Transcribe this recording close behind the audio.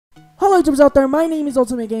Hello YouTubers out there, my name is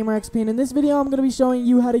Ultimate Gamer XP, and in this video I'm going to be showing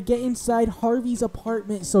you how to get inside Harvey's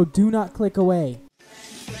apartment, so do not click away.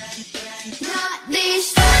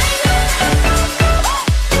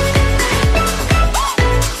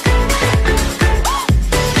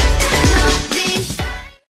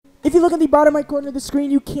 If you look at the bottom right corner of the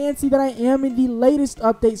screen, you can see that I am in the latest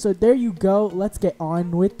update, so there you go. Let's get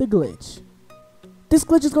on with the glitch. This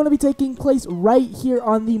glitch is going to be taking place right here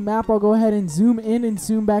on the map. I'll go ahead and zoom in and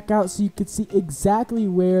zoom back out so you can see exactly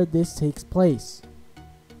where this takes place.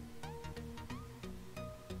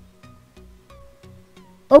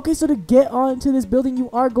 Okay, so to get onto this building, you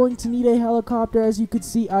are going to need a helicopter. As you can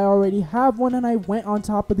see, I already have one and I went on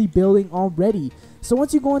top of the building already. So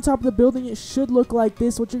once you go on top of the building, it should look like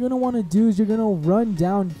this. What you're going to want to do is you're going to run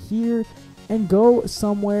down here and go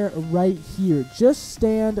somewhere right here. Just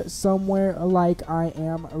stand somewhere like I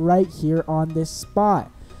am right here on this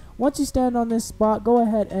spot. Once you stand on this spot, go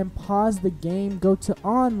ahead and pause the game. Go to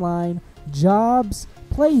online, jobs,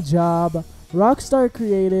 play job, Rockstar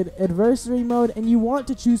created, adversary mode, and you want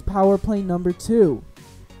to choose power play number 2.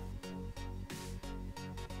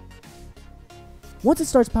 Once it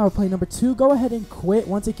starts power play number 2, go ahead and quit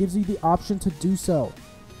once it gives you the option to do so.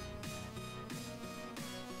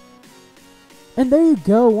 And there you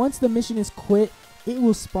go. Once the mission is quit, it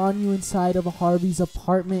will spawn you inside of Harvey's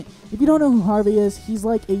apartment. If you don't know who Harvey is, he's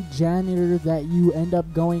like a janitor that you end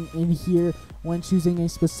up going in here when choosing a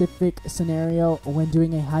specific scenario or when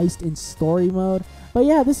doing a heist in story mode. But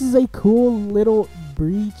yeah, this is a cool little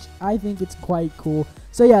breach. I think it's quite cool.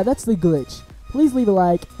 So yeah, that's the glitch. Please leave a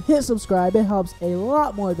like, hit subscribe. It helps a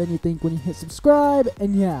lot more than you think when you hit subscribe.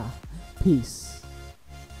 And yeah, peace.